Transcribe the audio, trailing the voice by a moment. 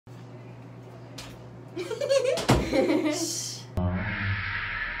So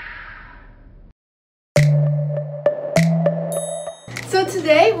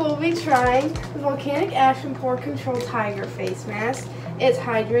today we'll be trying the Volcanic Ash and Pore Control Tiger Face Mask. It's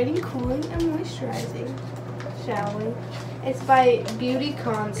hydrating, cooling, and moisturizing. Shall we? It's by Beauty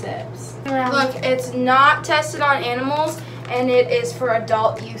Concepts. Look, it's not tested on animals, and it is for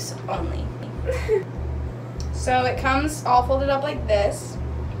adult use only. So it comes all folded up like this.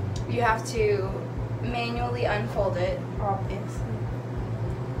 You have to manually unfold it.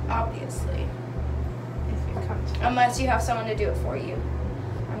 Obviously. If it comes. Unless you have someone to do it for you.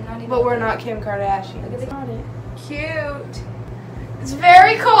 I'm not even. But we're not Kim Kardashian. Look at Got it. Cute. It's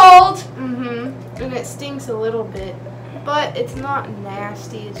very cold. Mm-hmm. And it stinks a little bit, but it's not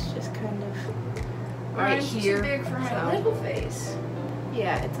nasty. It's just kind of right Mine's here. too big for my little face.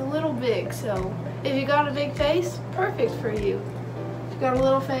 Yeah, it's a little big. So if you got a big face, perfect for you. If you got a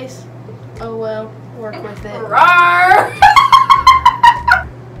little face, oh well, work with it. Rawr!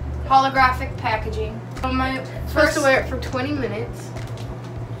 Holographic packaging. So my Supposed to wear it for 20 minutes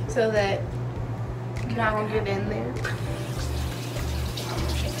so that you don't get in there.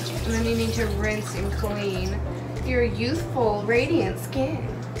 And then you need to rinse and clean your youthful, radiant skin.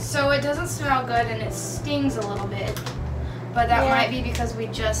 So it doesn't smell good and it stings a little bit. But that might be because we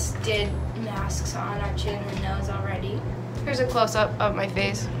just did masks on our chin and nose already. Here's a close-up of my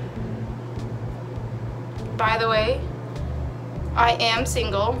face. By the way, I am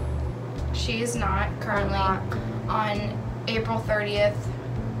single. She is not currently. On April 30th,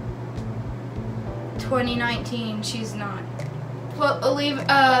 2019, she's not. Well, leave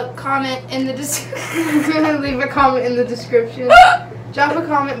a comment in the description. Leave a comment in the description. Drop a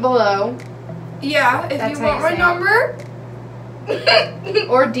comment below. Yeah, if That's you how want you my say number.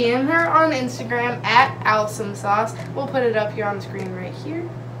 Or DM her on Instagram at @AwesomeSauce. We'll put it up here on the screen right here.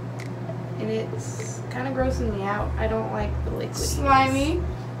 And it's kind of grossing me out. I don't like the liquid. Slimy.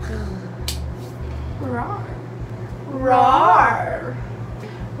 Rawr. Rawr.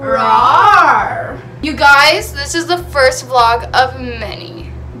 Rawr. You guys, this is the first vlog of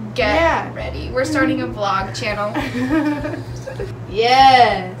many. Get ready. We're starting a vlog channel.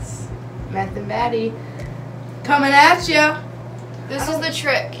 Yes. Meth and Batty. Coming at you. This is the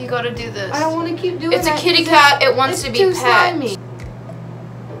trick. You gotta do this. I don't want to keep doing It's that. a kitty cat. It wants to be too pet. slimy.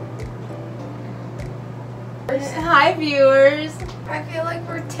 Hi viewers. I feel like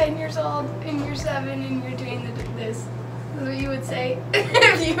we're 10 years old and you're 7 and you're doing this. That's what you would say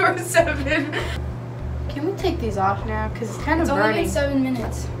if you were 7. Can we take these off now? Because it's kind of It's only burning. been 7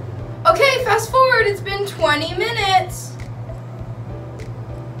 minutes. Okay, fast forward. It's been 20 minutes.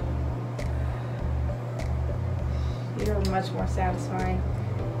 You're much more satisfying.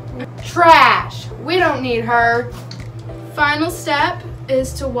 Trash. We don't need her. Final step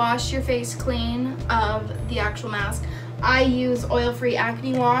is to wash your face clean of the actual mask. I use oil-free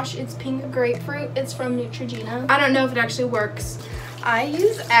acne wash. It's pink grapefruit. It's from Neutrogena. I don't know if it actually works. I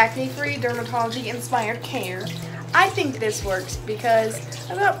use acne-free dermatology-inspired care. I think this works because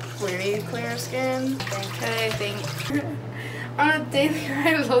I've got pretty clear skin. Okay, I think. On a daily,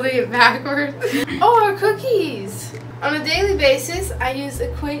 I was holding it backwards. Oh, our cookies! On a daily basis, I use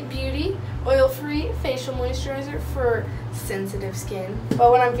Equate Beauty oil-free facial moisturizer for sensitive skin.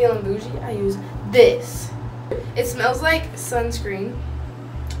 But when I'm feeling bougie, I use this. It smells like sunscreen,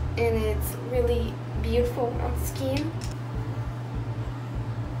 and it's really beautiful on skin.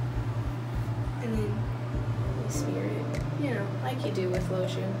 And then you smear it, you know, like you do with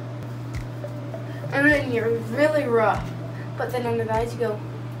lotion. And then you're really rough, but then under the eyes you go,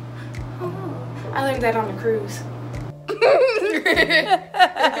 oh. I learned that on a cruise.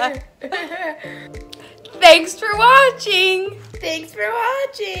 Thanks for watching. Thanks for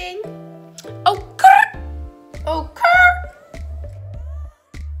watching. Okay. Okay.